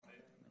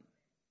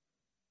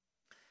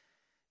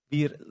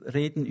Wir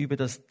reden über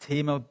das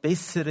Thema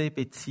bessere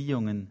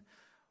Beziehungen.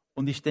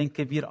 Und ich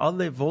denke, wir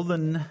alle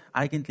wollen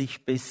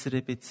eigentlich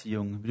bessere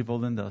Beziehungen. Wir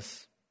wollen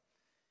das.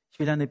 Ich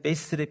will eine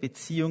bessere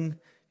Beziehung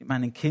mit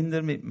meinen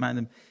Kindern, mit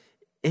meiner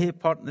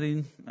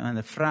Ehepartnerin, mit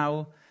meiner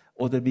Frau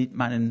oder mit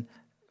meinen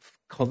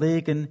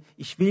Kollegen.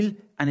 Ich will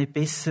eine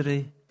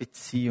bessere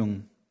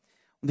Beziehung.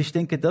 Und ich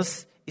denke,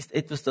 das ist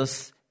etwas,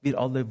 das wir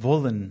alle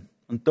wollen.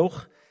 Und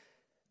doch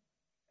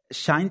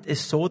scheint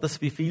es so,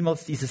 dass wir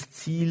vielmals dieses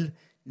Ziel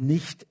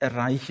nicht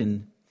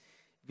erreichen.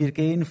 Wir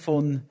gehen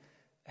von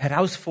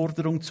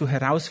Herausforderung zu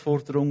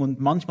Herausforderung und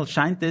manchmal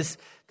scheint es,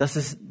 dass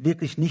es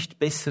wirklich nicht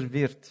besser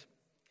wird.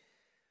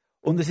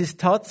 Und es ist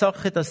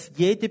Tatsache, dass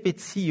jede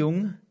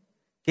Beziehung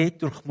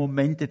geht durch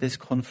Momente des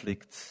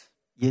Konflikts.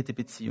 Jede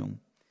Beziehung.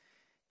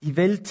 Die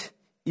Welt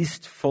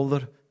ist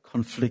voller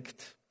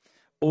Konflikt.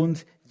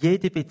 Und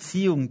jede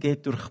Beziehung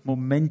geht durch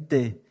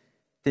Momente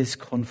des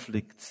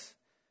Konflikts.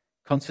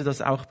 Kannst du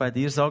das auch bei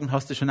dir sagen?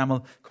 Hast du schon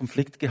einmal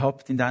Konflikt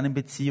gehabt in deinen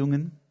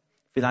Beziehungen?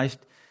 Vielleicht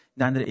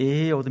in deiner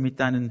Ehe oder mit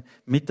deinen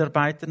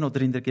Mitarbeitern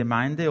oder in der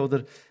Gemeinde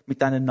oder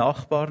mit deinen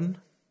Nachbarn?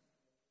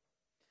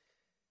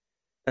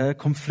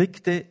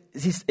 Konflikte,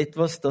 es ist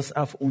etwas, das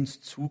auf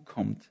uns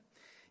zukommt.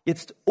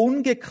 Jetzt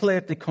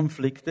ungeklärte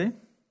Konflikte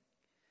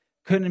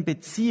können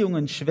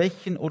Beziehungen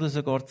schwächen oder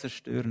sogar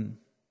zerstören.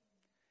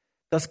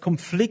 Dass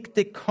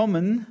Konflikte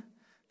kommen,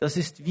 das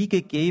ist wie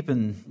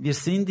gegeben. Wir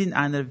sind in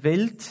einer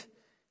Welt,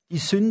 die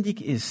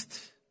sündig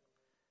ist.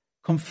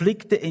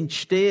 Konflikte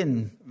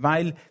entstehen,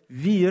 weil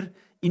wir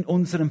in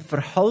unserem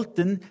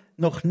Verhalten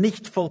noch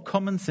nicht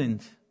vollkommen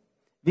sind.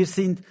 Wir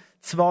sind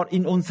zwar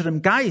in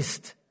unserem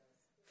Geist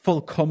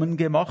vollkommen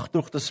gemacht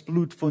durch das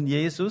Blut von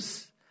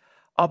Jesus,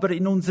 aber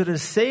in unserer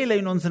Seele,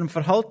 in unserem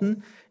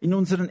Verhalten, in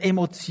unseren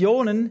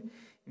Emotionen,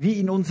 wie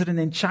in unseren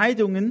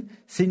Entscheidungen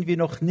sind wir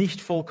noch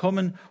nicht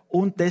vollkommen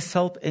und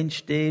deshalb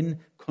entstehen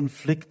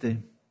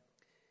Konflikte.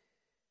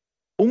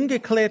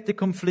 Ungeklärte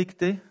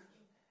Konflikte,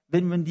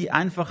 wenn man die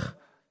einfach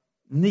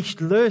nicht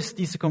löst,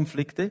 diese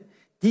Konflikte,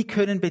 die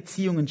können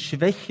Beziehungen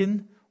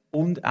schwächen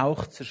und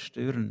auch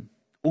zerstören.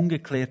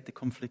 Ungeklärte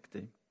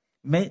Konflikte.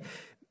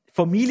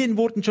 Familien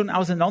wurden schon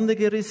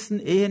auseinandergerissen,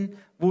 Ehen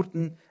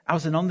wurden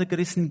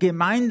auseinandergerissen,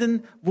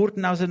 Gemeinden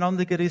wurden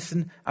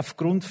auseinandergerissen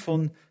aufgrund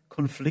von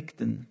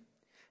Konflikten.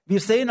 Wir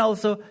sehen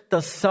also,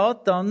 dass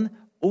Satan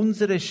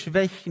unsere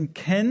Schwächen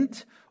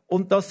kennt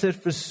und dass er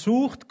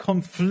versucht,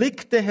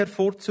 Konflikte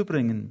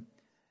hervorzubringen.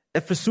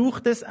 Er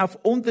versucht es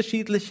auf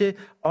unterschiedliche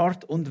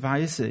Art und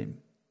Weise.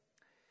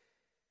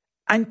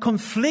 Ein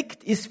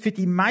Konflikt ist für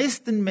die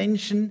meisten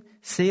Menschen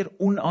sehr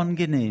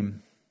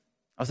unangenehm.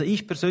 Also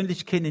ich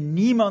persönlich kenne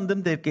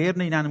niemanden, der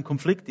gerne in einem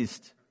Konflikt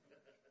ist.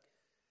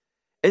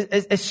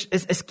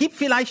 Es gibt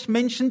vielleicht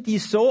Menschen, die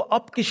so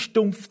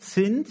abgestumpft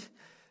sind,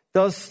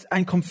 dass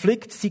ein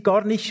Konflikt sie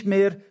gar nicht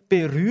mehr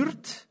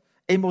berührt,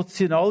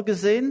 emotional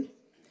gesehen.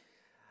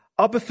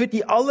 Aber für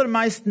die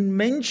allermeisten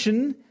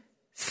Menschen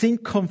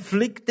sind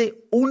Konflikte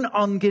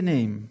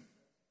unangenehm.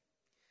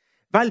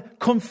 Weil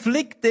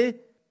Konflikte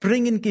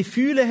bringen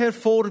Gefühle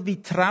hervor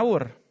wie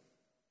Trauer,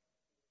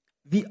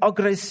 wie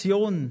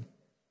Aggression,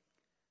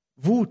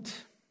 Wut,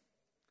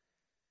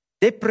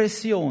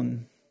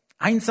 Depression,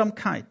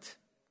 Einsamkeit,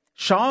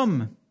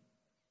 Scham,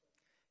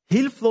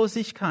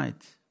 Hilflosigkeit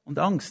und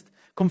Angst.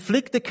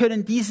 Konflikte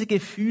können diese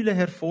Gefühle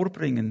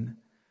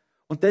hervorbringen.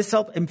 Und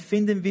deshalb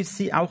empfinden wir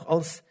sie auch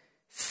als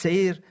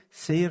sehr,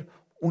 sehr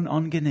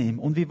unangenehm.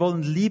 Und wir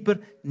wollen lieber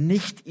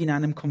nicht in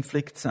einem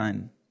Konflikt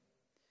sein.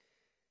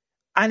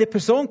 Eine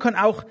Person kann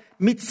auch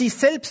mit sich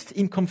selbst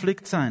im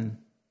Konflikt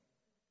sein.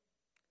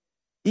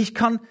 Ich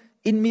kann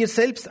in mir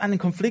selbst einen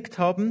Konflikt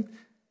haben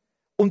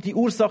und die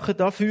Ursache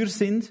dafür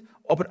sind,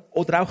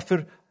 oder auch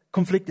für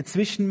Konflikte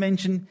zwischen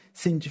Menschen,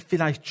 sind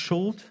vielleicht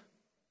Schuld.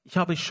 Ich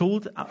habe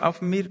Schuld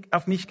auf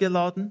mich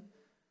geladen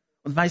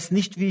und weiß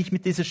nicht, wie ich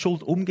mit dieser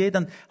Schuld umgehe.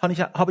 Dann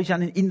habe ich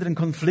einen inneren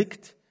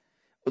Konflikt.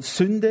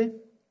 Sünde.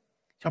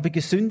 Ich habe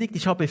gesündigt,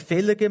 ich habe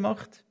Fehler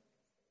gemacht.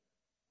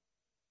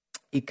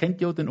 Ihr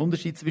kennt ja den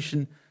Unterschied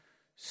zwischen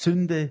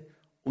Sünde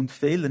und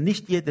Fehler.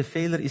 Nicht jeder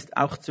Fehler ist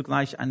auch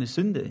zugleich eine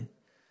Sünde.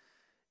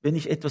 Wenn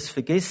ich etwas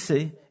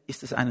vergesse,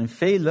 ist es ein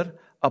Fehler,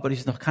 aber es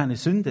ist noch keine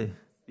Sünde.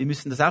 Wir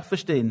müssen das auch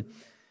verstehen.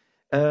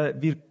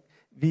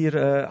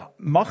 Wir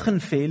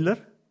machen Fehler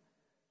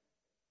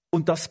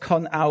und das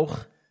kann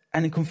auch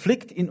einen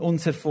Konflikt in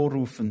uns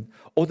hervorrufen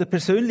oder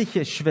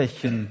persönliche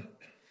Schwächen.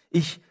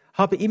 Ich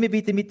habe immer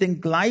wieder mit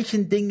den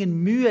gleichen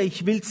Dingen Mühe.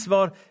 Ich will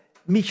zwar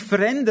mich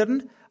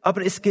verändern,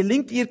 aber es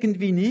gelingt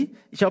irgendwie nie.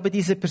 Ich habe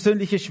diese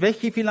persönliche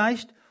Schwäche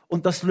vielleicht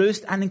und das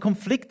löst einen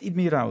Konflikt in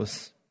mir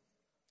aus.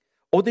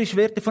 Oder ich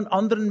werde von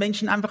anderen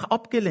Menschen einfach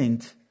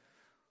abgelehnt.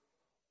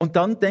 Und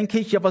dann denke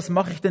ich, ja, was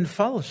mache ich denn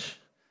falsch?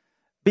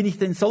 Bin ich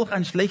denn solch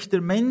ein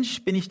schlechter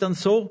Mensch? Bin ich dann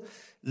so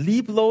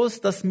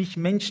lieblos, dass mich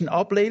Menschen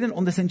ablehnen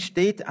und es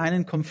entsteht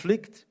ein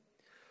Konflikt?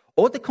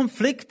 Oder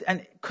Konflikte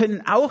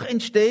können auch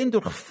entstehen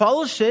durch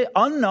falsche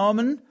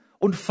Annahmen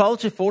und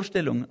falsche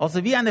Vorstellungen.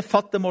 Also wie eine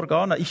Fata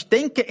Morgana. Ich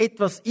denke,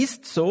 etwas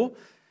ist so,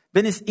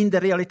 wenn es in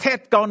der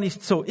Realität gar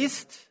nicht so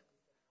ist.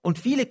 Und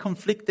viele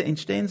Konflikte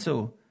entstehen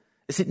so.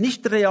 Es sind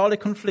nicht reale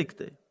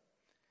Konflikte.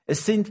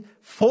 Es sind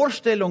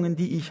Vorstellungen,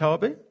 die ich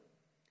habe,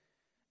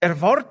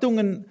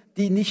 Erwartungen,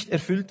 die nicht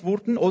erfüllt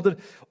wurden oder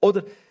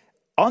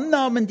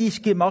Annahmen, die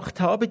ich gemacht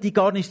habe, die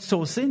gar nicht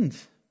so sind.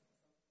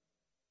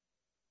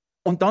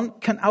 Und dann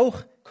kann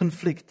auch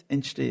Konflikt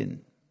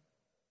entstehen.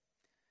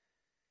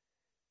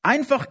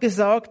 Einfach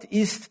gesagt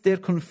ist der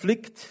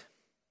Konflikt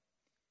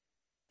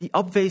die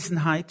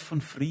Abwesenheit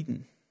von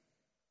Frieden.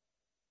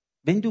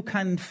 Wenn du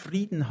keinen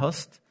Frieden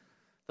hast,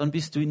 dann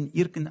bist du in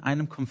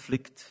irgendeinem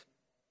Konflikt.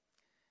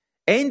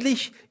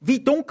 Ähnlich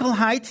wie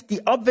Dunkelheit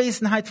die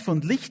Abwesenheit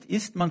von Licht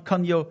ist, man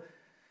kann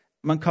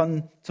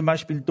zum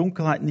Beispiel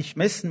Dunkelheit nicht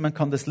messen, man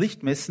kann das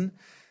Licht messen.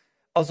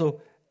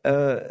 Also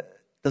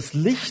das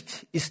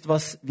Licht ist,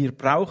 was wir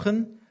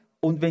brauchen.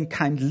 Und wenn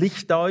kein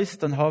Licht da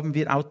ist, dann haben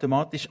wir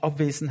automatisch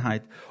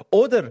Abwesenheit.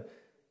 Oder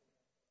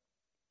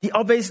die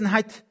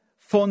Abwesenheit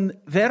von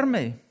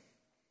Wärme.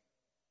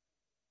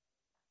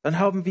 Dann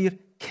haben wir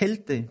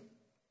Kälte.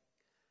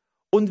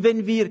 Und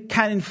wenn wir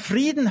keinen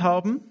Frieden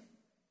haben,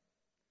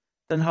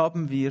 dann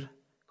haben wir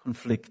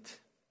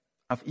Konflikt.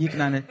 Auf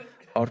irgendeine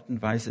Art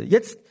und Weise.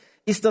 Jetzt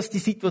ist das die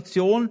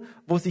Situation,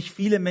 wo sich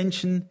viele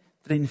Menschen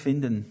drin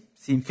finden.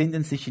 Sie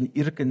befinden sich in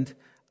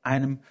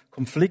irgendeinem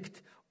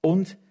Konflikt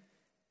und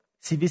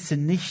sie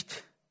wissen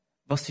nicht,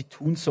 was sie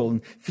tun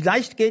sollen.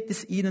 Vielleicht geht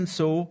es ihnen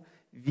so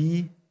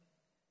wie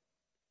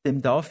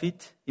dem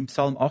David im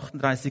Psalm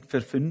 38,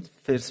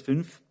 Vers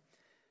 5.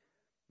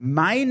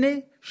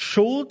 Meine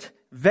Schuld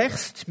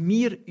wächst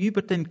mir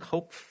über den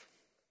Kopf.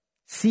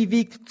 Sie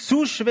wiegt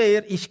zu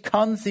schwer, ich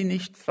kann sie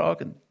nicht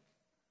tragen.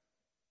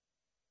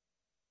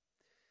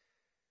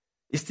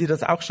 Ist dir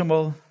das auch schon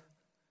mal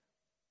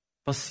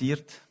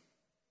passiert,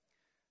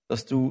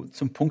 dass du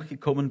zum Punkt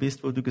gekommen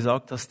bist, wo du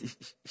gesagt hast,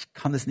 ich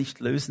kann es nicht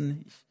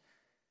lösen,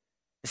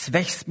 es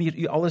wächst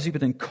mir alles über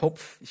den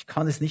Kopf, ich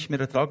kann es nicht mehr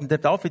ertragen. Der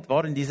David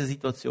war in dieser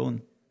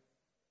Situation.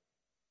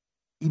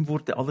 Ihm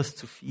wurde alles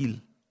zu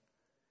viel.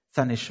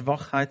 Seine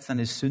Schwachheit,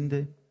 seine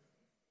Sünde,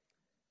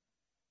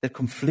 der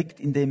Konflikt,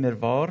 in dem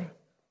er war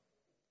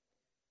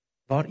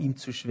ihm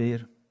zu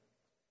schwer.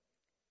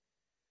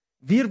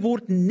 Wir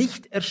wurden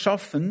nicht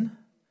erschaffen,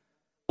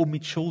 um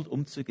mit Schuld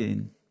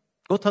umzugehen.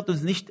 Gott hat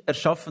uns nicht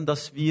erschaffen,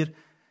 dass wir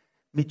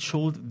mit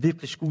Schuld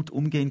wirklich gut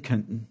umgehen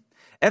könnten.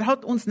 Er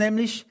hat uns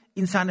nämlich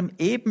in seinem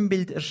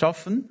Ebenbild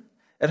erschaffen.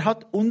 Er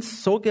hat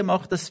uns so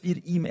gemacht, dass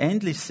wir ihm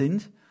ähnlich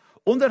sind.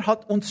 Und er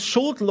hat uns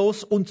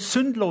schuldlos und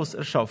sündlos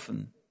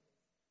erschaffen.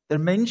 Der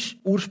Mensch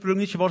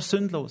ursprünglich war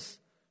sündlos,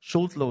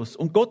 schuldlos.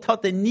 Und Gott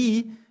hatte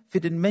nie für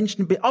den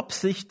Menschen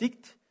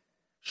beabsichtigt,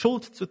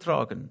 Schuld zu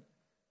tragen.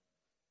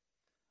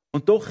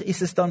 Und doch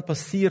ist es dann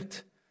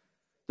passiert,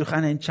 durch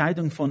eine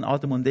Entscheidung von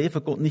Adam und Eva,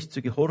 Gott nicht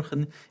zu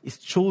gehorchen,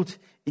 ist Schuld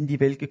in die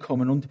Welt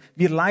gekommen. Und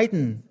wir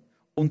leiden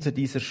unter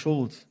dieser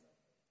Schuld.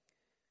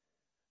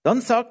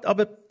 Dann sagt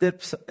aber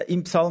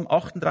im Psalm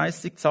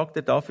 38, sagt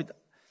der David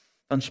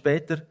dann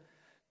später,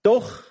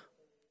 doch,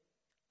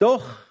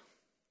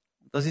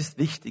 das ist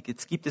wichtig,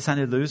 jetzt gibt es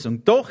eine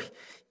Lösung. Doch,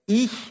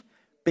 ich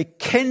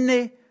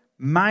bekenne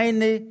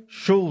meine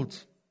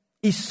Schuld.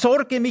 Ich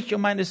sorge mich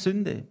um meine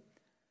Sünde.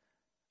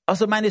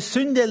 Also meine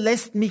Sünde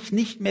lässt mich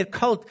nicht mehr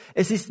kalt.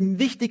 Es ist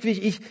wichtig,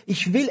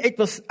 ich will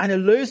eine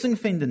Lösung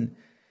finden.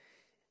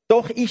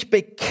 Doch ich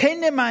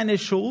bekenne meine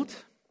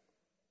Schuld.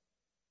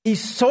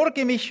 Ich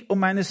sorge mich um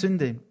meine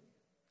Sünde.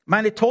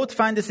 Meine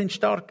Todfeinde sind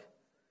stark.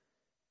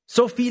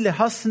 So viele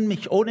hassen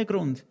mich ohne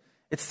Grund.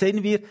 Jetzt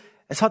sehen wir,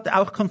 es hat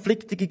auch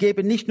Konflikte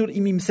gegeben, nicht nur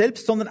in ihm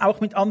selbst, sondern auch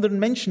mit anderen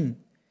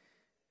Menschen.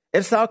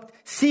 Er sagt,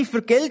 sie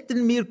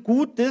vergelten mir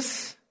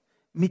Gutes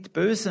mit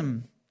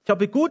Bösem. Ich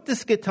habe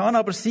Gutes getan,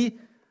 aber sie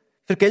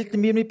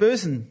vergelten mir mit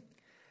Bösen.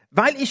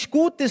 Weil ich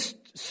Gutes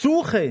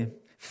suche,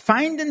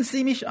 feinden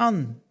sie mich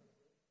an.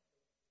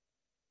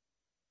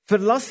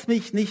 Verlass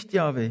mich nicht,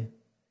 Jahwe,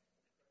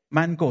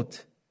 mein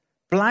Gott.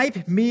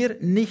 Bleib mir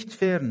nicht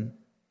fern.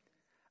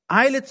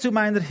 Eile zu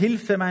meiner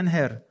Hilfe, mein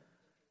Herr,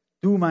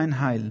 du mein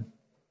Heil.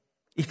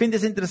 Ich finde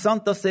es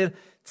interessant, dass er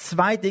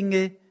zwei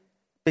Dinge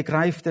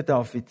begreift, der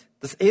David.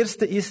 Das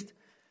erste ist,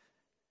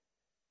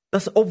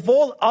 dass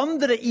obwohl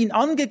andere ihn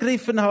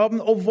angegriffen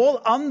haben, obwohl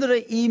andere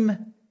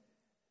ihm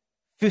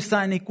für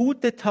seine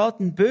gute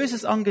Taten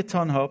Böses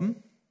angetan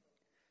haben,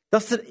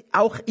 dass er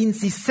auch in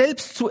sich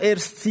selbst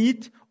zuerst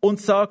sieht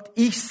und sagt,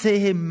 ich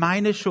sehe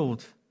meine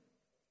Schuld.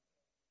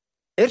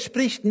 Er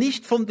spricht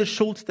nicht von der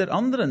Schuld der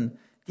anderen.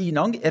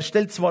 Er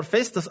stellt zwar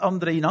fest, dass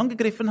andere ihn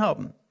angegriffen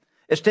haben.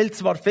 Er stellt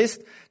zwar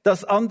fest,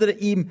 dass andere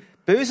ihm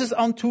Böses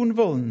antun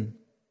wollen.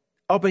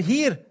 Aber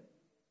hier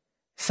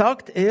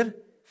sagt er,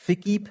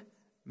 vergib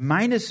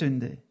meine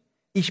Sünde.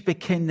 Ich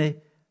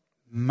bekenne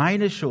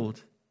meine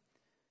Schuld.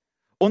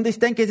 Und ich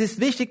denke, es ist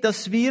wichtig,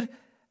 dass wir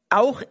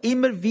auch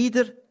immer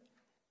wieder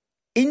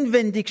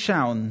inwendig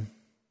schauen.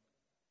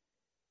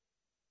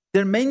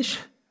 Der Mensch,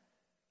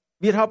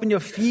 wir haben ja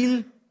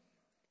viel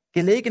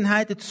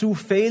Gelegenheit dazu,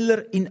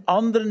 Fehler in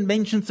anderen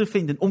Menschen zu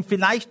finden. Und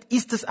vielleicht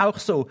ist es auch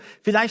so.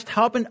 Vielleicht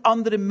haben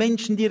andere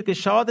Menschen dir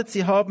geschadet,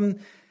 sie haben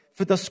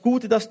für das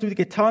Gute, das du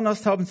getan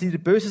hast, haben sie dir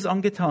Böses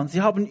angetan.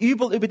 Sie haben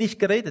übel über dich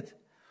geredet.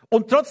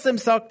 Und trotzdem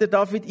sagt der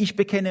David, ich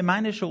bekenne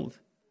meine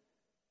Schuld.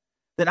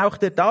 Denn auch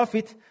der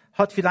David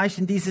hat vielleicht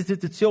in dieser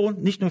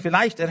Situation, nicht nur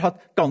vielleicht, er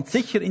hat ganz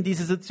sicher in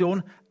dieser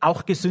Situation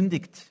auch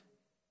gesündigt.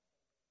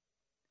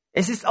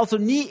 Es ist also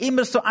nie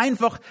immer so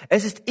einfach,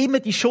 es ist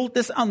immer die Schuld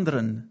des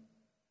anderen.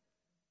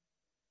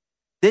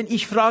 Denn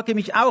ich frage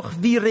mich auch,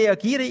 wie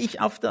reagiere ich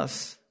auf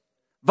das?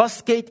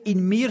 Was geht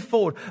in mir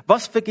vor?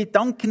 Was für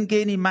Gedanken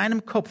gehen in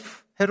meinem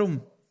Kopf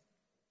herum,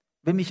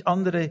 wenn mich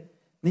andere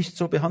nicht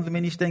so behandeln,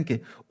 wenn ich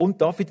denke?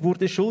 Und David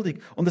wurde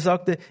schuldig. Und er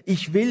sagte,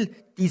 ich will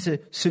diese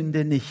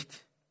Sünde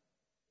nicht.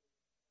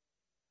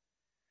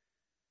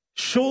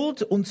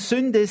 Schuld und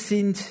Sünde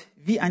sind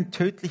wie ein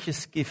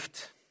tödliches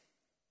Gift,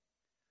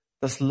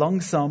 das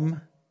langsam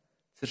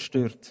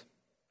zerstört.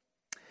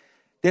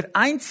 Der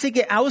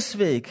einzige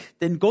Ausweg,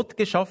 den Gott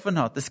geschaffen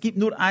hat, es gibt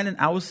nur einen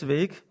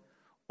Ausweg,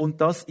 und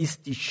das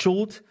ist die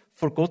Schuld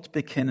vor Gott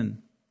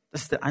bekennen.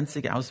 Das ist der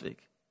einzige Ausweg.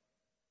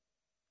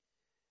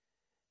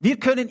 Wir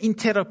können in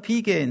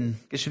Therapie gehen,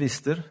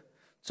 Geschwister,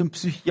 zum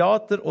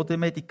Psychiater oder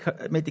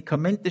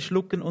Medikamente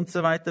schlucken und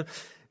so weiter.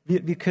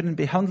 Wir können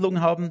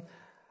Behandlung haben,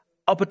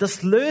 aber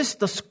das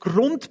löst das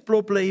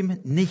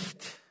Grundproblem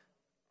nicht.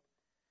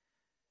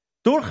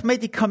 Durch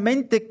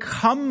Medikamente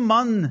kann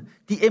man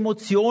die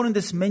Emotionen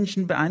des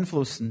Menschen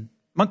beeinflussen.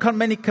 Man kann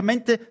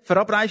Medikamente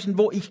verabreichen,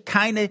 wo ich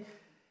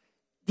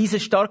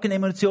diese starken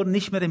Emotionen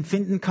nicht mehr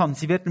empfinden kann.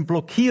 Sie werden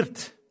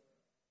blockiert.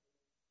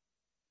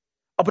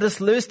 Aber das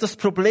löst das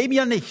Problem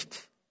ja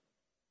nicht.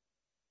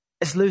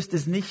 Es löst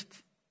es nicht.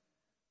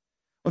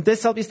 Und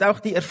deshalb ist auch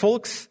die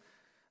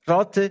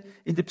Erfolgsrate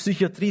in der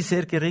Psychiatrie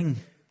sehr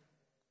gering.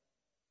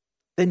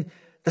 Denn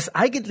das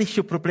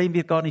eigentliche Problem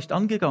wird gar nicht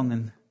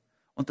angegangen.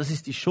 Und das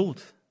ist die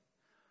Schuld.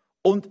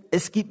 Und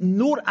es gibt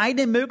nur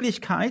eine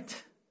Möglichkeit,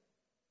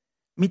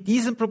 mit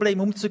diesem Problem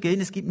umzugehen.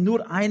 Es gibt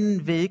nur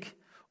einen Weg,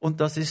 und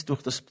das ist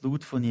durch das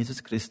Blut von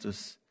Jesus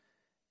Christus.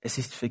 Es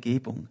ist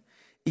Vergebung.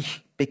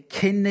 Ich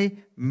bekenne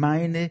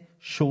meine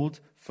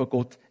Schuld vor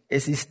Gott.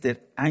 Es ist der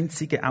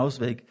einzige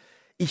Ausweg.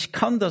 Ich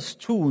kann das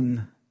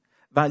tun,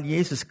 weil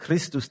Jesus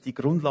Christus die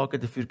Grundlage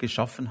dafür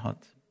geschaffen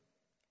hat.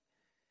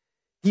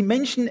 Die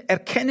Menschen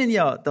erkennen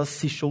ja,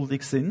 dass sie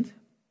schuldig sind.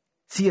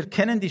 Sie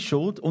erkennen die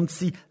Schuld und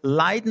sie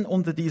leiden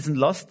unter diesen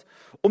Last.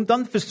 Und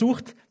dann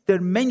versucht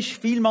der Mensch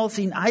vielmals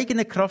in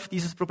eigener Kraft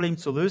dieses Problem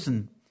zu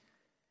lösen.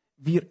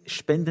 Wir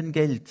spenden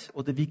Geld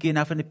oder wir gehen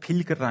auf eine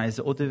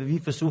Pilgerreise oder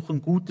wir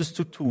versuchen Gutes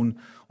zu tun.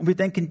 Und wir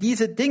denken,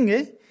 diese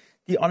Dinge,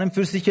 die an und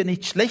für sich ja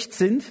nicht schlecht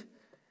sind,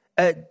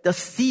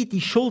 dass sie die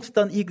Schuld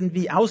dann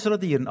irgendwie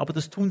ausradieren. Aber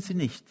das tun sie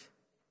nicht.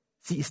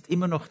 Sie ist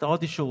immer noch da,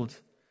 die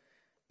Schuld.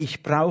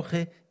 Ich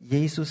brauche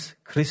Jesus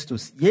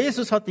Christus.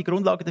 Jesus hat die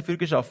Grundlage dafür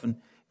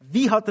geschaffen.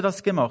 Wie hat er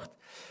das gemacht?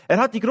 Er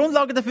hat die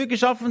Grundlage dafür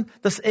geschaffen,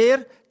 dass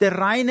er, der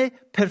reine,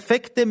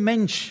 perfekte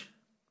Mensch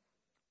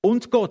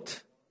und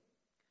Gott,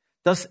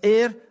 dass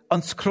er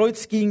ans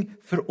Kreuz ging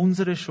für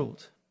unsere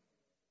Schuld.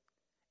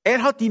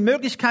 Er hat die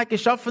Möglichkeit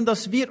geschaffen,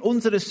 dass wir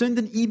unsere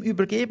Sünden ihm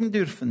übergeben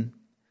dürfen.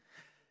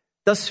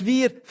 Dass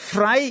wir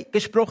frei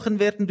gesprochen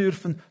werden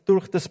dürfen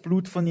durch das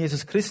Blut von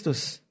Jesus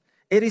Christus.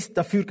 Er ist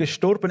dafür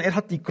gestorben. Er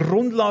hat die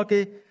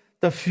Grundlage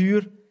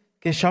dafür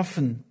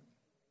geschaffen.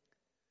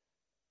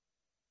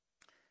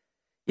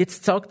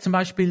 Jetzt sagt zum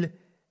Beispiel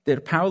der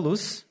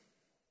Paulus,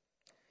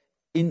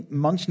 in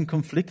manchen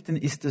Konflikten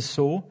ist es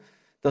so,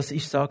 dass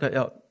ich sage,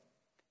 ja,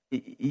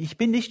 ich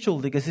bin nicht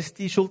schuldig, es ist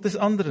die Schuld des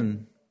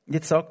anderen.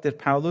 Jetzt sagt der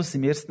Paulus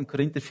im 1.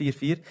 Korinther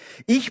 4,4,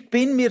 ich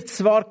bin mir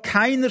zwar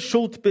keiner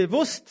Schuld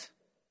bewusst,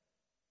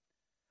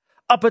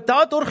 aber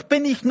dadurch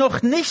bin ich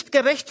noch nicht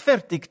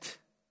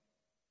gerechtfertigt.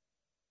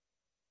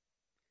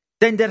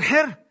 Denn der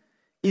Herr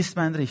ist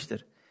mein Richter.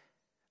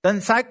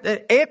 Dann sagt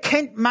er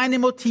kennt meine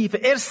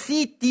Motive, er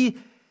sieht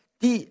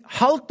die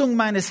Haltung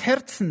meines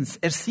Herzens,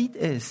 er sieht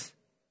es.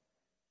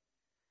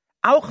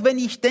 Auch wenn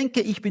ich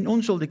denke, ich bin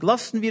unschuldig,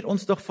 lassen wir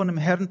uns doch von dem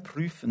Herrn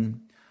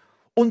prüfen.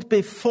 Und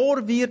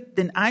bevor wir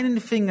den einen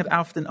Finger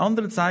auf den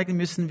anderen zeigen,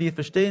 müssen wir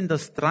verstehen,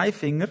 dass 3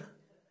 Finger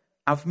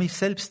auf mich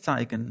selbst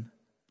zeigen.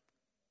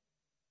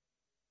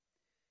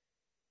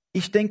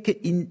 Ich denke,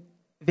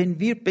 wenn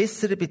wir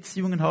bessere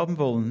Beziehungen haben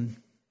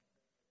wollen,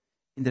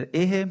 in der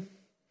Ehe,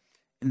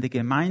 in der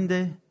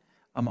Gemeinde,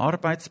 am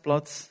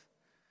Arbeitsplatz,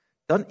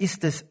 dann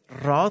ist es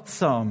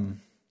ratsam,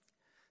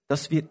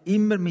 dass wir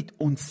immer mit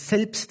uns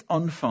selbst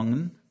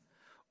anfangen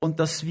und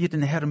dass wir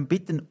den Herrn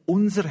bitten,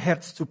 unser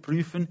Herz zu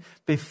prüfen,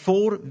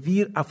 bevor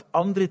wir auf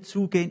andere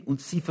zugehen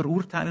und sie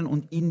verurteilen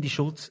und ihnen die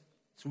Schuld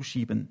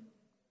zuschieben.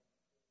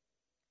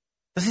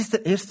 Das ist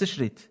der erste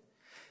Schritt.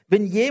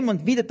 Wenn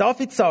jemand, wie der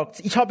David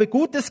sagt, ich habe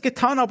Gutes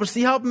getan, aber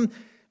sie haben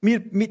mir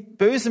mit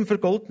Bösem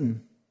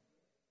vergolten.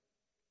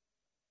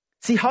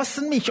 Sie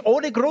hassen mich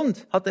ohne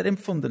Grund, hat er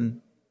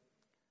empfunden.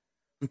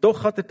 Und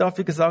doch hat er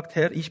dafür gesagt,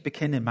 Herr, ich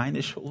bekenne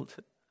meine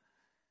Schuld.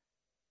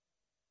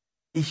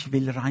 Ich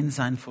will rein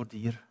sein vor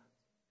dir.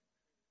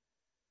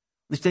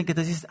 Und ich denke,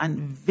 das ist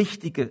ein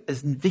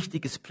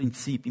wichtiges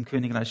Prinzip im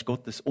Königreich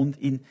Gottes und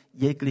in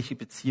jeglicher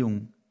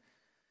Beziehung.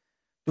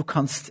 Du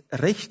kannst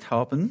Recht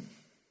haben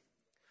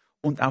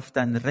und auf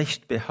dein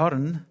Recht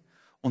beharren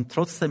und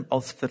trotzdem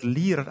als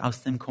Verlierer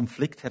aus dem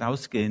Konflikt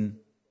herausgehen.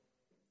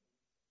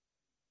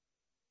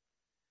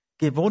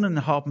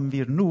 Gewonnen haben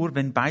wir nur,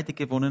 wenn beide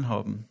gewonnen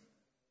haben.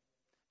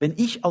 Wenn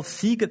ich der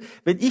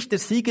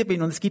Sieger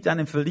bin und es gibt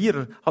einen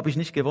Verlierer, habe ich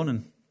nicht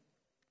gewonnen.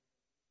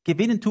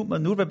 Gewinnen tut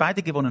man nur, wenn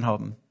beide gewonnen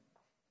haben.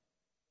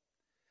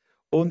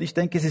 Und ich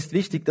denke, es ist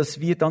wichtig, dass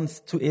wir dann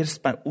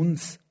zuerst bei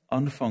uns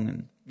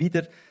anfangen. Wie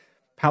der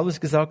Paulus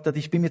gesagt hat,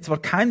 ich bin mir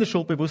zwar keiner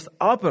Schuld bewusst,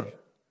 aber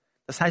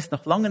das heißt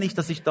noch lange nicht,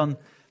 dass ich dann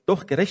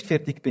doch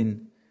gerechtfertigt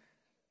bin.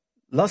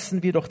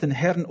 Lassen wir doch den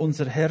Herrn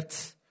unser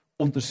Herz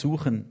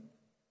untersuchen.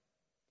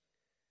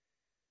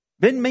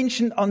 Wenn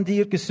Menschen an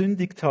dir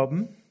gesündigt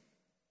haben,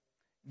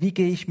 wie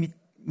gehe ich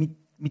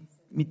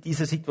mit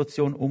dieser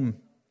Situation um?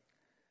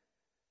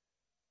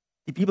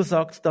 Die Bibel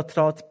sagt, da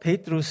trat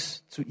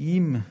Petrus zu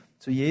ihm,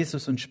 zu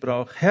Jesus und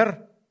sprach,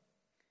 Herr,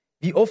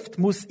 wie oft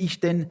muss ich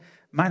denn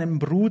meinem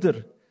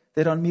Bruder,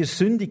 der an mir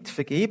sündigt,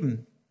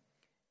 vergeben?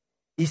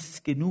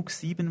 Ist's genug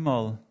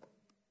 7-mal?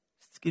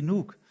 Ist's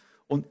genug?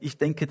 Und ich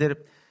denke, der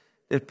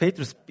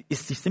Petrus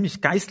ist sich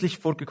ziemlich geistlich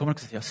vorgekommen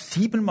und hat gesagt,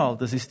 ja, 7-mal,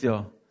 das ist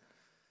ja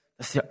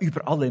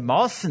über alle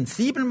Maßen.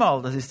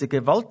 7-mal, das ist ja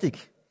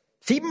gewaltig.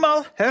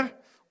 7-mal, Herr?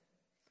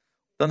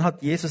 Dann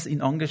hat Jesus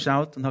ihn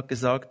angeschaut und hat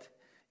gesagt,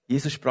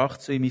 Jesus sprach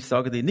zu ihm, ich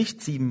sage dir nicht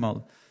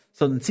 7-mal,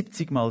 sondern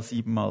 70-mal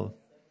 7-mal.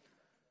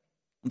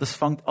 Und das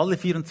fängt alle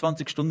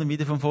 24 Stunden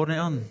wieder von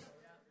vorne an.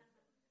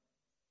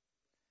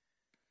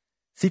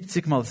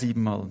 70-mal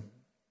 7-mal.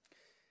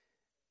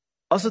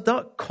 Also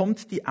da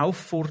kommt die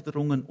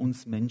Aufforderung an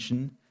uns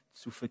Menschen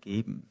zu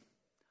vergeben.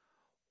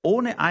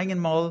 Ohne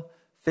einmal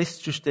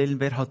festzustellen,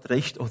 wer hat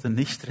Recht oder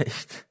nicht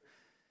Recht.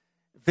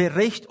 Wer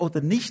Recht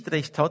oder nicht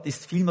Recht hat,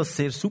 ist vielmals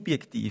sehr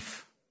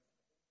subjektiv.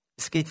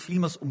 Es geht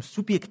vielmals um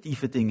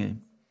subjektive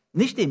Dinge.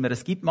 Nicht immer,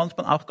 es gibt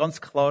manchmal auch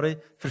ganz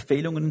klare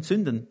Verfehlungen und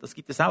Sünden. Das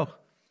gibt es auch.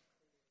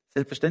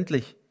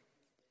 Selbstverständlich.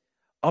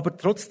 Aber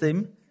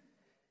trotzdem,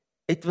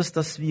 etwas,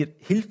 das wir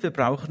Hilfe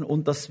brauchen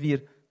und das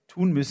wir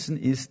tun müssen,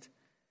 ist,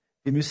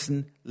 wir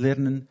müssen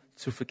lernen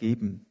zu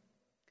vergeben.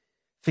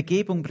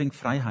 Vergebung bringt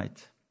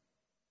Freiheit.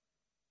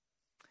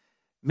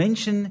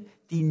 Menschen,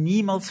 die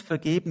niemals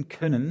vergeben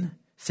können,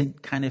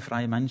 sind keine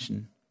freien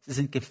Menschen. Sie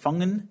sind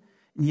gefangen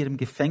in ihrem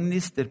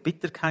Gefängnis der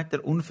Bitterkeit,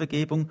 der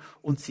Unvergebung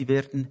und sie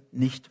werden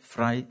nicht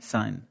frei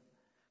sein.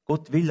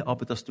 Gott will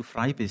aber, dass du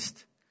frei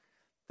bist.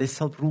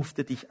 Deshalb ruft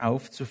er dich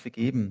auf, zu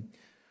vergeben.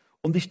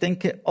 Und ich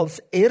denke, als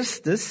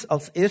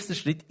erster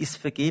Schritt ist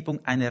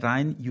Vergebung eine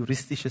rein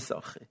juristische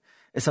Sache.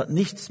 Es hat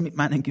nichts mit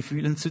meinen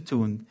Gefühlen zu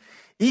tun.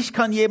 Ich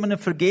kann jemandem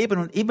vergeben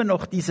und immer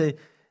noch diese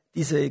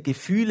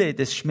Gefühle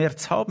des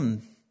Schmerz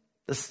haben.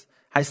 Das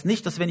heißt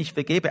nicht, dass wenn ich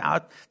vergebe,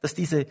 dass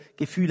diese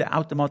Gefühle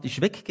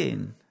automatisch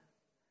weggehen.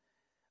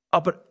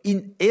 Aber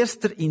in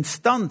erster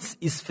Instanz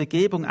ist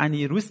Vergebung eine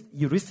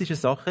juristische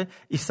Sache.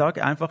 Ich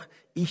sage einfach,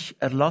 ich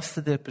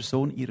erlasse der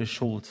Person ihre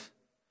Schuld.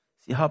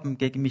 Sie haben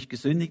gegen mich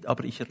gesündigt,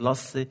 aber ich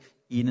erlasse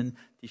ihnen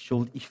die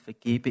Schuld. Ich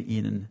vergebe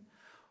ihnen.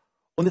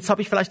 Und jetzt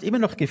habe ich vielleicht immer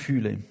noch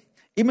Gefühle,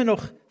 immer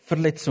noch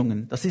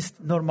Verletzungen. Das ist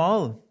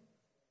normal.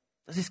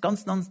 Das ist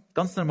ganz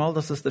normal,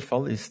 dass das der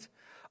Fall ist.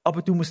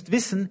 Aber du musst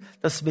wissen,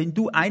 dass wenn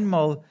du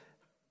einmal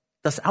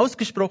das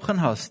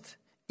ausgesprochen hast,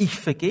 ich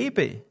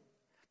vergebe,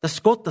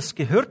 dass Gott das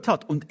gehört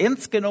hat und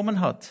ernst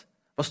genommen hat,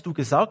 was du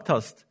gesagt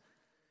hast.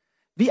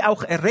 Wie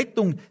auch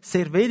Errettung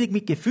sehr wenig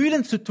mit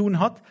Gefühlen zu tun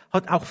hat,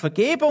 hat auch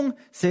Vergebung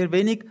sehr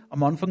wenig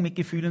am Anfang mit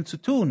Gefühlen zu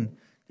tun.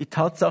 Die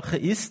Tatsache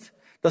ist,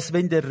 dass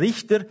wenn der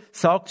Richter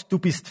sagt, du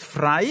bist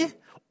frei,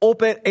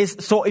 ob er es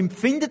so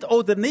empfindet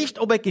oder nicht,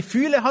 ob er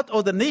Gefühle hat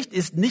oder nicht,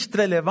 ist nicht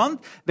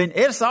relevant. Wenn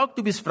er sagt,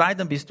 du bist frei,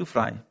 dann bist du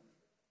frei.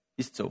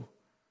 Ist so.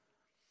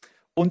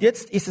 Und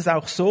jetzt ist es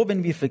auch so,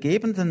 wenn wir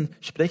vergeben, dann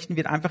sprechen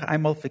wir einfach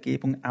einmal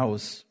Vergebung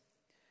aus.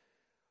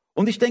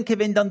 Und ich denke,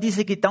 wenn dann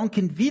diese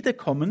Gedanken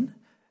wiederkommen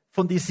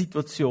von der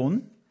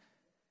Situation,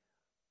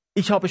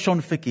 ich habe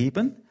schon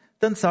vergeben,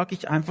 dann sage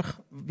ich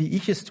einfach, wie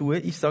ich es tue,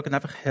 ich sage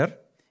einfach, Herr,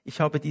 ich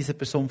habe diese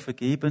Person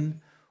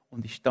vergeben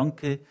und ich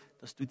danke,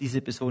 dass du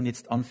diese Person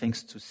jetzt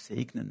anfängst zu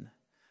segnen.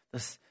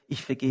 Dass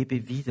ich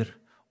vergebe wieder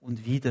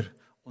und wieder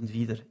und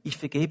wieder. Ich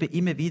vergebe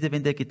immer wieder,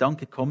 wenn der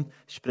Gedanke kommt,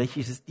 spreche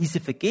ich es. Diese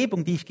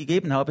Vergebung, die ich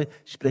gegeben habe,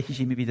 spreche ich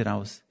immer wieder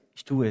aus.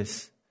 Ich tue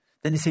es.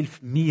 Denn es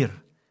hilft mir.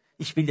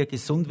 Ich will ja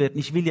gesund werden.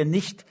 Ich will ja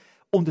nicht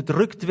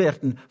unterdrückt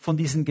werden von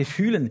diesen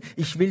Gefühlen.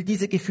 Ich will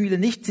diese Gefühle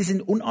nicht, sie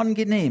sind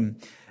unangenehm.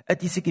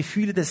 Diese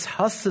Gefühle des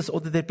Hasses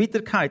oder der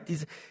Bitterkeit,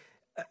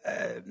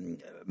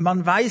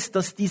 man weiß,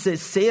 dass diese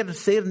sehr,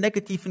 sehr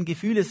negativen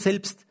Gefühle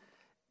selbst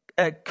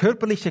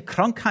körperliche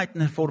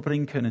Krankheiten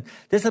hervorbringen können.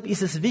 Deshalb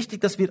ist es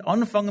wichtig, dass wir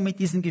anfangen, mit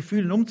diesen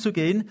Gefühlen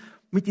umzugehen,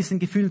 mit diesen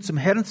Gefühlen zum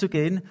Herrn zu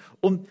gehen.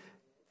 Und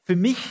für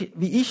mich,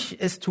 wie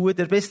ich es tue,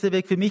 der beste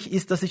Weg für mich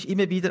ist, dass ich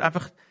immer wieder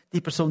einfach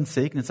die Person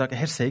segne und sage,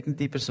 Herr, segne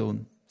die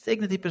Person.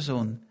 Segne die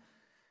Person.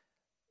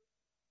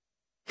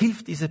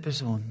 Hilf diese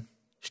Person.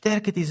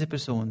 Stärke diese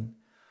Person.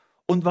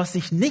 Und was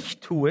ich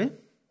nicht tue,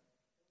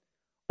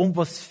 um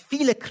was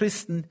viele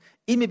Christen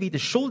immer wieder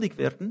schuldig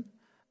werden,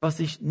 was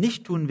ich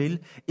nicht tun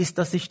will, ist,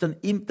 dass ich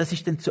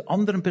dann zu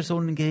anderen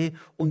Personen gehe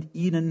und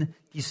ihnen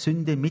die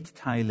Sünde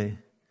mitteile.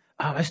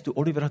 Weißt du,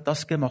 Oliver hat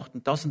das gemacht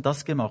und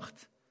das gemacht.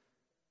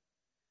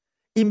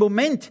 Im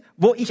Moment,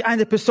 wo ich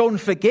einer Person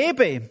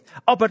vergebe,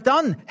 aber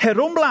dann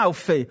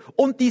herumlaufe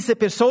und diese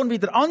Person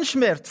wieder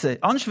anschwärze,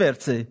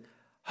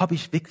 habe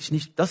ich wirklich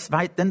nicht,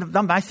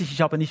 dann weiß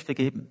ich habe nicht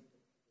vergeben.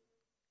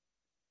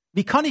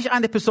 Wie kann ich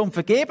einer Person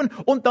vergeben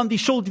und dann die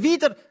Schuld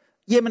wieder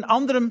jemand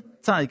anderem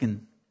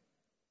zeigen?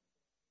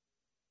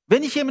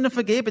 Wenn ich jemandem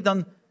vergebe,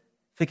 dann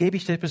vergebe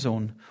ich der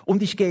Person.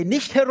 Und ich gehe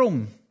nicht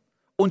herum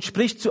und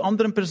sprich zu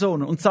anderen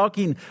Personen und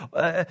sage ihnen,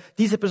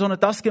 diese Person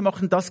hat das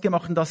gemacht und das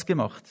gemacht und das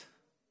gemacht.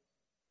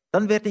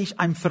 Dann werde ich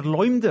ein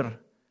Verleumder.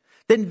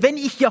 Denn wenn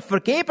ich ja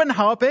vergeben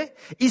habe,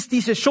 ist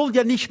diese Schuld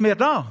ja nicht mehr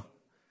da.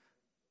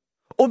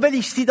 Und wenn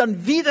ich sie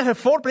dann wieder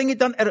hervorbringe,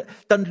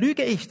 dann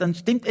lüge ich, dann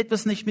stimmt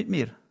etwas nicht mit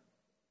mir.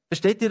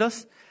 Versteht ihr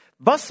das?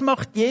 Was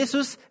macht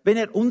Jesus, wenn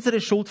er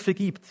unsere Schuld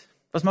vergibt?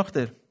 Was macht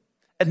er?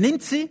 Er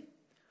nimmt sie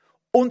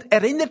und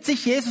erinnert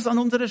sich Jesus an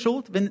unsere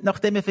Schuld,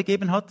 nachdem er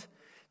vergeben hat?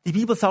 Die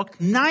Bibel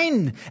sagt,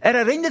 nein, er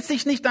erinnert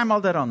sich nicht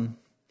einmal daran.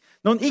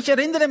 Nun, ich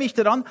erinnere mich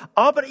daran,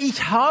 aber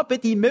ich habe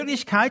die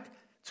Möglichkeit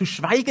zu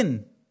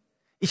schweigen.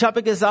 Ich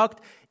habe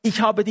gesagt,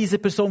 ich habe diese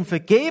Person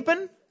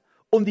vergeben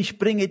und ich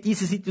bringe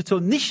diese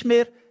Situation nicht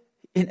mehr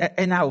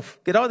hinauf.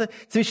 Gerade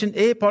zwischen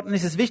Ehepartnern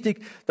ist es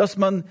wichtig, dass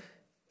man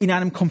in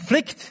einem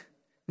Konflikt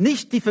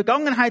nicht die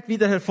Vergangenheit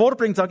wieder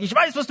hervorbringt, sagt, ich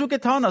weiß, was du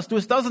getan hast, du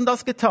hast das und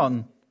das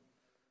getan.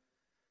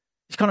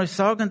 Ich kann euch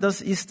sagen,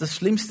 das ist das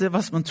Schlimmste,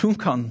 was man tun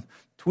kann.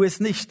 Tu es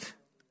nicht.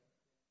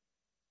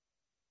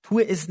 Tu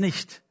es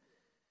nicht.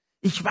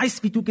 Ich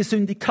weiß, wie du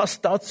gesündigt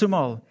hast dazu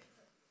mal.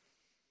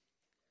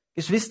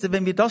 Geschwister,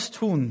 wenn wir das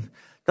tun,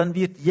 dann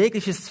wird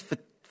jegliches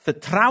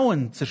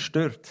Vertrauen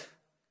zerstört.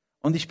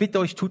 Und ich bitte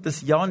euch, tut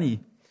das ja nie.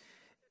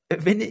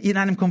 Wenn ihr in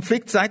einem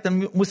Konflikt seid, dann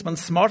muss man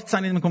smart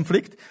sein in einem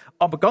Konflikt,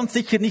 aber ganz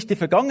sicher nicht die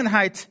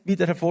Vergangenheit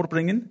wieder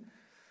hervorbringen,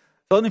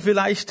 sondern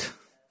vielleicht,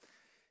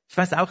 ich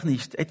weiß auch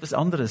nicht, etwas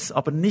anderes,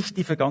 aber nicht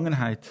die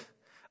Vergangenheit.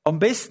 Am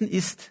besten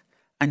ist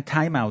ein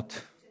Timeout.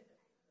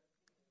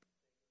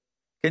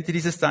 Kennt ihr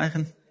dieses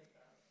Zeichen?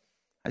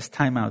 Heißt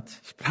Timeout.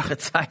 Ich brauche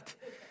Zeit.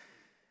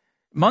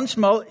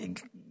 Manchmal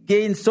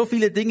gehen so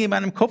viele Dinge in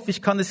meinem Kopf,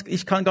 ich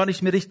kann gar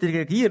nicht mehr richtig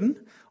reagieren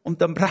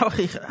und dann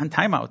brauche ich ein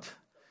Timeout.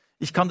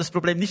 Ich kann das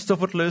Problem nicht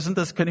sofort lösen,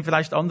 das können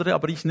vielleicht andere,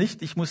 aber ich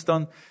nicht. Ich muss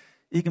dann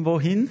irgendwo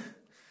hin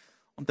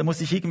und dann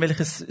muss ich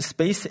irgendwelche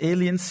Space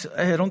Aliens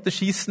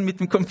herunterschießen mit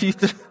dem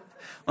Computer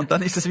und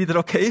dann ist es wieder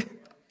okay.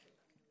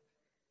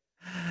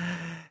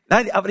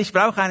 Nein, aber ich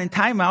brauche einen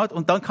Timeout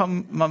und dann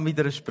kann man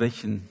wieder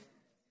sprechen.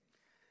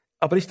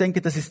 Aber ich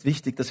denke, das ist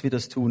wichtig, dass wir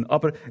das tun.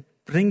 Aber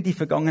bring die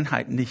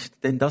Vergangenheit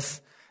nicht, denn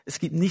es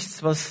gibt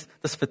nichts, was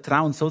das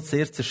Vertrauen so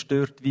sehr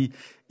zerstört, wie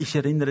ich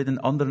erinnere den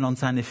anderen an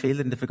seine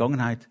Fehler in der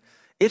Vergangenheit.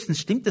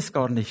 Erstens stimmt es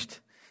gar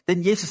nicht,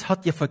 denn Jesus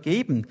hat ja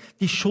vergeben.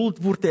 Die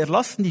Schuld wurde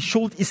erlassen, die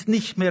Schuld ist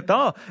nicht mehr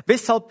da.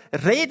 Weshalb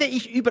rede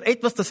ich über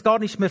etwas, das gar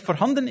nicht mehr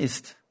vorhanden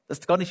ist,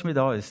 das gar nicht mehr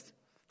da ist?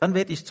 Dann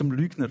werde ich zum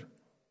Lügner.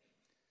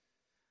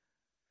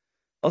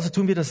 Also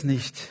tun wir das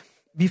nicht.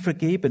 Wir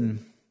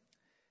vergeben.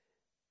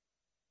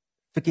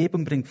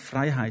 Vergebung bringt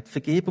Freiheit.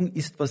 Vergebung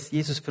ist, was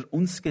Jesus für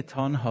uns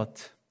getan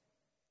hat.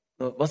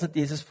 Was hat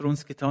Jesus für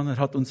uns getan? Er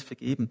hat uns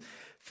vergeben.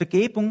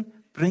 Vergebung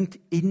bringt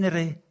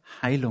innere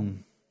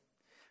Heilung.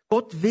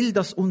 Gott will,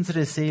 dass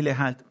unsere Seele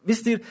heilt.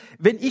 Wisst ihr,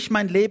 wenn ich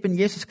mein Leben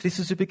Jesus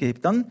Christus übergebe,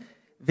 dann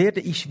werde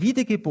ich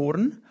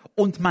wiedergeboren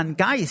und mein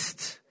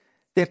Geist,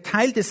 der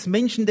Teil des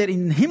Menschen, der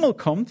in den Himmel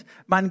kommt,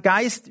 mein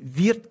Geist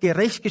wird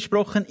gerecht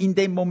gesprochen in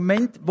dem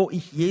Moment, wo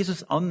ich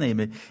Jesus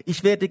annehme.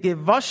 Ich werde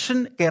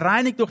gewaschen,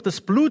 gereinigt durch das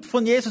Blut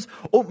von Jesus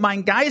und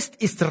mein Geist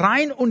ist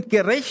rein und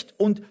gerecht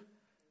und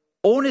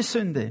ohne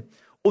Sünde.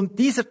 Und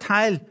dieser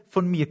Teil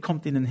von mir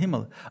kommt in den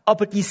Himmel.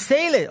 Aber die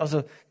Seele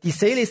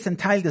ist ein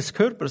Teil des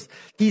Körpers.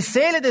 Die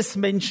Seele des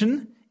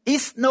Menschen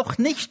ist noch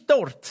nicht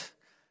dort.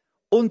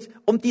 Und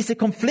diese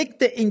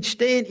Konflikte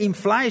entstehen im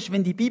Fleisch.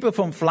 Wenn die Bibel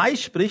vom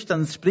Fleisch spricht,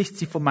 dann spricht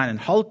sie von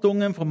meinen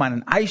Haltungen, von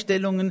meinen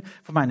Einstellungen,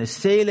 von meiner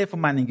Seele,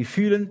 von meinen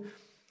Gefühlen.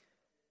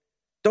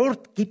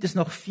 Dort gibt es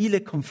noch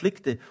viele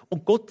Konflikte.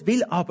 Und Gott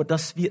will aber,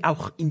 dass wir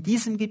auch in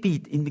diesem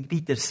Gebiet, im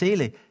Gebiet der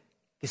Seele,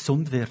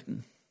 gesund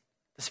werden.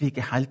 Dass wir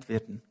geheilt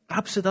werden.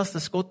 Glaubst du das,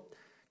 dass Gott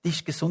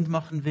dich gesund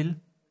machen will?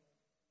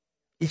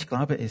 Ich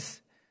glaube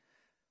es.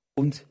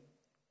 Und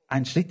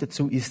ein Schritt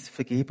dazu ist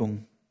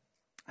Vergebung.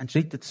 Ein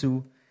Schritt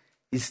dazu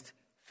ist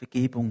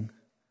Vergebung.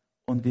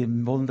 Und wir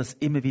wollen das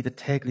immer wieder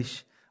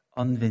täglich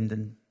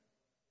anwenden.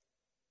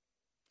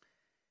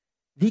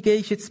 Wie gehe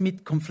ich jetzt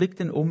mit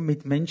Konflikten um,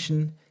 mit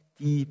Menschen,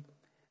 die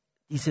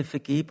diese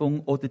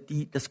Vergebung oder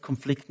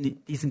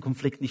diesen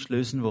Konflikt nicht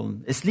lösen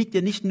wollen? Es liegt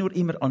ja nicht nur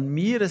immer an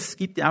mir, es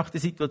gibt ja auch die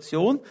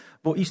Situation,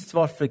 wo ich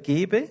zwar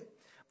vergebe,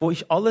 wo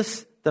ich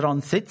alles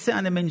daran setze,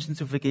 einem Menschen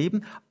zu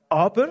vergeben,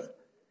 aber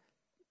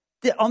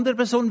die andere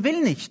Person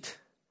will nicht,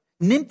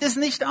 nimmt es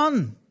nicht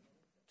an.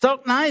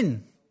 Sagt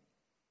nein.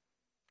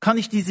 Kann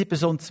ich diese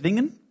Person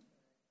zwingen?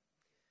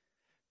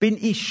 Bin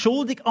ich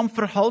schuldig am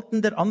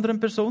Verhalten der anderen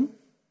Person?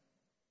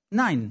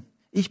 Nein,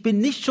 ich bin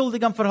nicht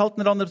schuldig am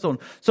Verhalten der anderen Person.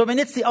 So, wenn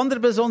jetzt die andere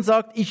Person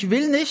sagt, ich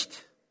will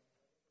nicht,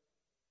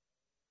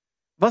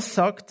 was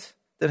sagt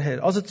der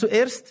Herr? Also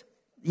zuerst,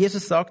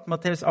 Jesus sagt,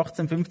 Matthäus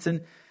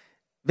 18,15,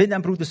 wenn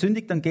dein Bruder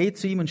sündigt, dann geh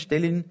zu ihm und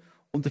stell ihn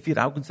unter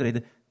 4 Augen zur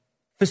Rede.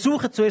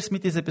 Versuche zuerst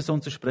mit dieser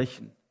Person zu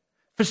sprechen.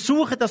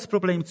 Versuche das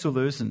Problem zu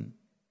lösen.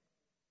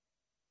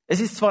 Es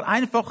ist zwar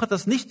einfacher,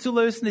 das nicht zu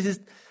lösen,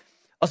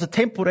 also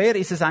temporär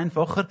ist es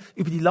einfacher,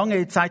 über die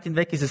lange Zeit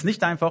hinweg ist es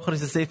nicht einfacher,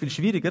 ist es sehr viel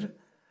schwieriger,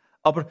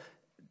 aber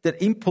der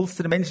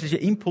menschliche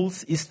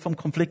Impuls ist, vom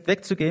Konflikt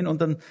wegzugehen und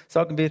dann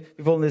sagen wir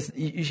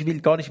ich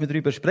will gar nicht mehr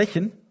darüber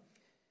sprechen.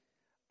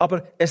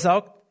 Aber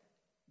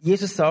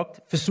Jesus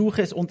sagt,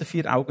 versuche es unter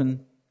 4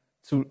 Augen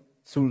zu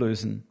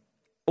lösen.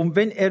 Und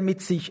wenn er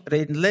mit sich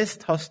reden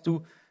lässt, hast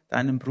du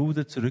deinen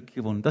Bruder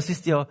zurückgewonnen. Das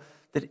ist ja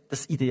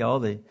das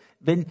Ideale.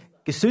 Wenn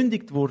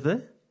gesündigt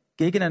wurde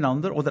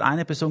gegeneinander oder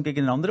eine Person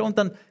gegen eine andere und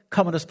dann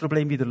kann man das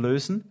Problem wieder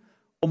lösen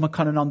und man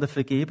kann einander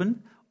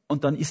vergeben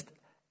und dann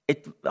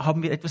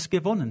haben wir etwas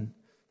gewonnen.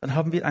 Dann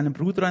haben wir einen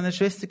Bruder oder eine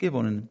Schwester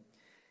gewonnen.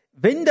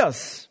 Wenn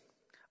das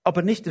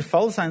aber nicht der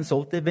Fall sein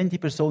sollte, wenn die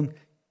Person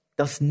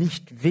das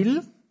nicht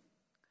will,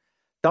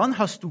 dann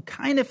hast du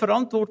keine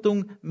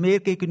Verantwortung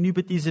mehr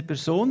gegenüber dieser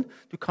Person.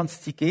 Du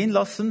kannst sie gehen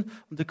lassen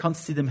und du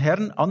kannst sie dem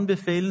Herrn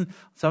anbefehlen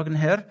und sagen,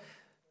 Herr,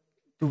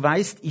 du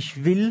weißt,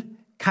 ich will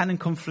keinen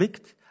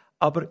Konflikt,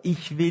 aber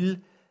ich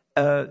will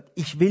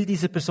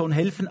dieser Person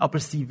helfen, aber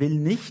sie will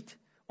nicht.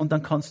 Und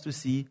dann kannst du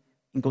sie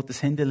in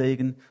Gottes Hände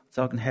legen und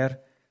sagen,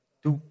 Herr,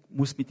 du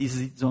musst mit dieser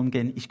Situation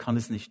gehen, ich kann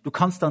es nicht. Du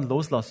kannst dann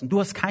loslassen. Du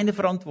hast keine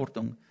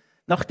Verantwortung.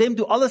 Nachdem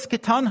du alles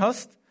getan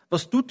hast,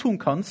 was du tun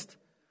kannst,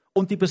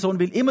 und die Person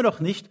will immer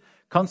noch nicht,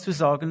 kannst du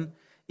sagen,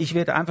 ich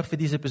werde einfach für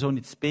diese Person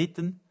jetzt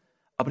beten,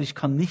 aber ich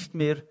kann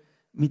den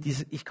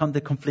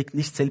Konflikt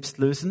nicht selbst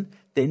lösen,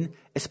 denn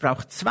es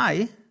braucht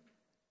 2,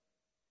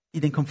 die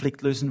den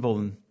Konflikt lösen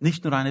wollen.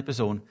 Nicht nur eine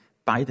Person,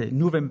 beide.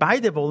 Nur wenn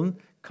beide wollen,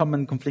 kann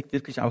man den Konflikt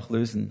wirklich auch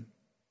lösen.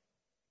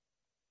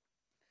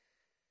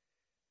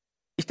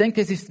 Ich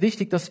denke, es ist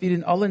wichtig, dass wir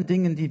in allen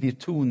Dingen, die wir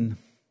tun,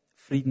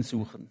 Frieden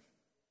suchen.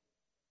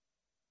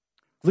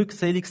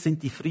 Glückselig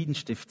sind die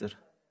Friedensstifter,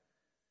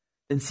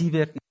 denn sie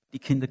werden die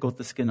Kinder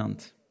Gottes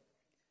genannt.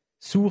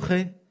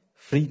 Suche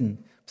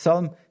Frieden.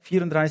 Psalm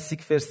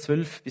 34, Vers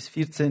 12 bis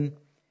 14.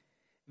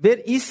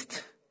 Wer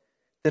ist,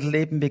 der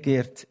Leben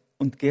begehrt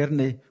und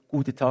gerne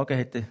gute Tage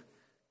hätte?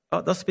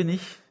 Das bin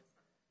ich.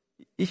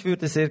 Ich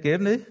würde sehr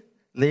gerne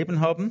Leben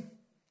haben,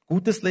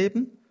 gutes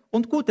Leben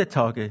und gute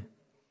Tage.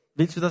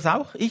 Willst du das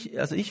auch? Ich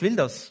will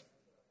das.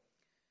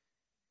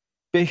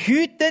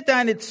 Behüte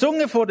deine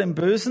Zunge vor dem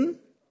Bösen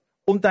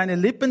und deine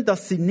Lippen,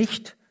 dass sie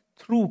nicht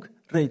Trug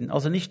reden.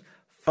 Also nicht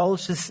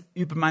Falsches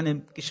über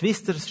meine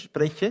Geschwister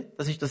spreche,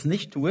 dass ich das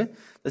nicht tue,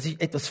 dass ich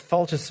etwas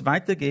Falsches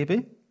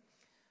weitergebe.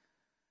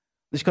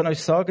 Ich kann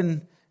euch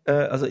sagen,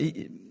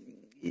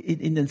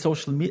 in den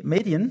Social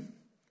Medien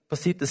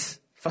passiert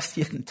das fast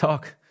jeden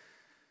Tag.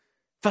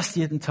 Fast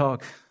jeden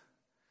Tag.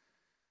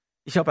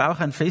 Ich habe auch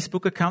einen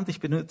Facebook-Account,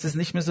 ich benutze es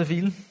nicht mehr so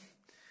viel,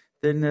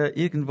 denn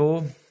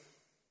irgendwo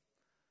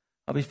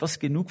habe ich fast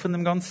genug von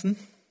dem Ganzen.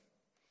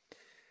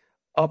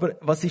 Aber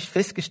was ich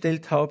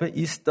festgestellt habe,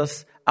 ist,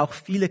 dass auch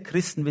viele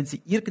Christen, wenn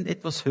sie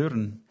irgendetwas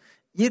hören,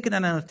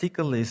 irgendeinen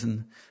Artikel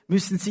lesen,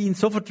 müssen sie ihn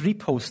sofort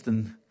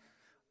reposten.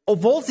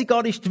 Obwohl sie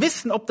gar nicht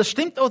wissen, ob das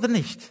stimmt oder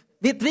nicht.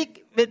 Wird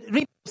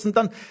reposten,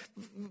 dann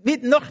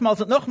wird nochmals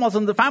und nochmals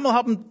und auf einmal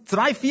haben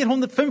 300,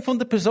 400,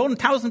 500 Personen,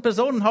 1000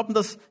 Personen haben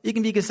das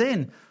irgendwie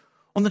gesehen.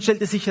 Und dann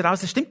stellt es sich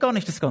heraus, es stimmt gar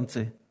nicht das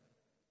Ganze.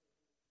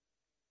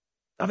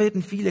 Da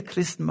werden viele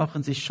Christen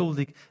machen sich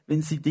schuldig,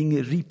 wenn sie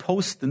Dinge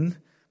reposten,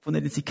 von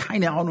denen sie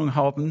keine Ahnung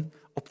haben,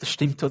 ob das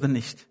stimmt oder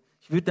nicht.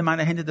 Ich würde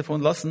meine Hände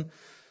davon lassen.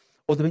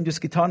 Oder wenn du es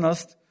getan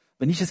hast,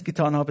 wenn ich es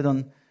getan habe,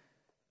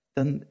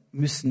 dann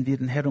müssen wir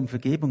den Herrn um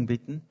Vergebung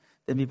bitten,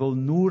 denn wir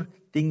wollen nur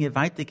Dinge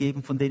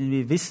weitergeben, von denen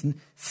wir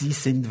wissen, sie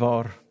sind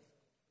wahr.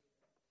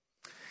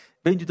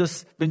 Wenn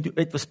du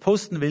etwas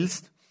posten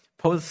willst,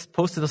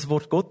 poste das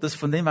Wort Gottes,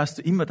 von dem weißt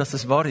du immer, dass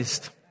es wahr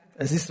ist.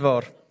 Es ist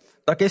wahr.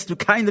 Da gehst du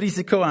kein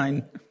Risiko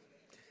ein.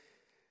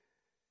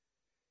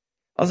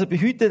 Also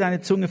behüte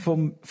deine Zunge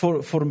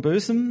vor dem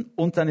Bösen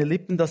und deine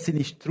Lippen, dass sie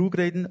nicht Trug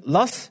reden.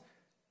 Lass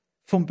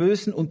vom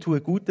Bösen und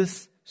tue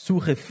Gutes,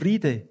 suche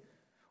Friede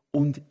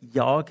und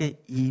jage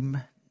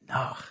ihm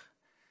nach.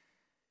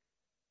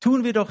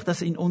 Tun wir doch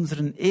das in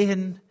unseren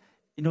Ehen,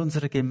 in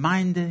unserer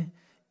Gemeinde,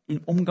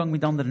 im Umgang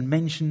mit anderen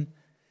Menschen.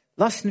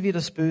 Lassen wir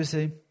das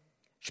Böse.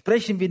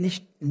 Sprechen wir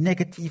nicht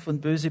negativ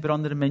und böse über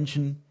andere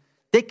Menschen.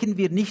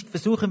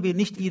 Versuchen wir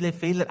nicht ihre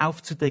Fehler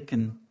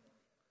aufzudecken,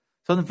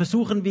 sondern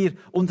versuchen wir,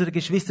 unsere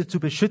Geschwister zu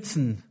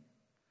beschützen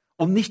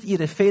und nicht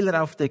ihre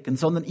Fehler aufdecken,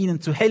 sondern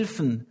ihnen zu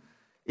helfen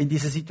in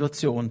dieser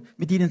Situation,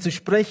 mit ihnen zu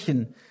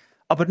sprechen,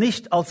 aber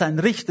nicht als ein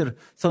Richter,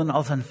 sondern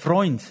als ein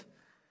Freund.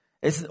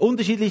 Es ist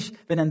unterschiedlich,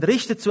 wenn ein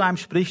Richter zu einem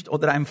spricht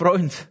oder ein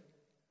Freund.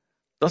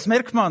 Das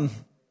merkt man.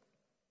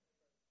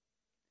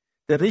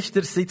 Der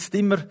Richter sitzt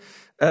immer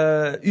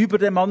über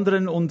dem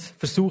anderen und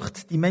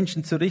versucht, die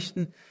Menschen zu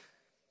richten.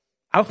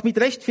 Auch mit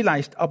Recht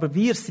vielleicht, aber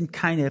wir sind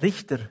keine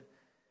Richter.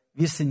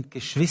 Wir sind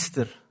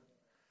Geschwister.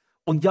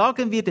 Und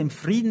jagen wir dem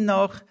Frieden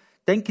nach,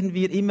 denken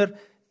wir immer,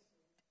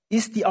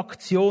 ist die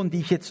Aktion,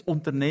 die ich jetzt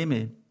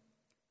unternehme,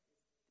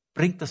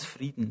 bringt das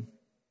Frieden?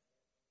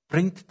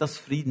 Bringt das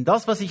Frieden?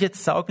 Das, was ich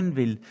jetzt sagen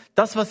will,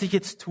 das, was ich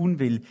jetzt tun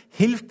will,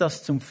 hilft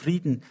das zum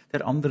Frieden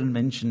der anderen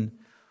Menschen?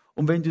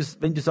 Und wenn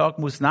du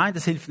sagen musst, nein,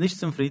 das hilft nicht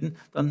zum Frieden,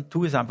 dann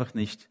tu es einfach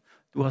nicht.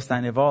 Du hast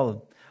eine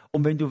Wahl.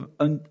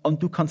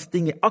 Und du kannst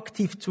Dinge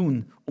aktiv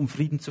tun, um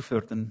Frieden zu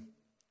fördern.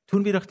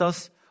 Tun wir doch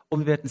das und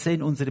wir werden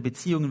sehen, unsere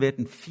Beziehungen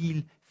werden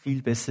viel,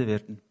 viel besser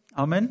werden.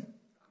 Amen.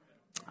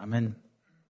 Amen.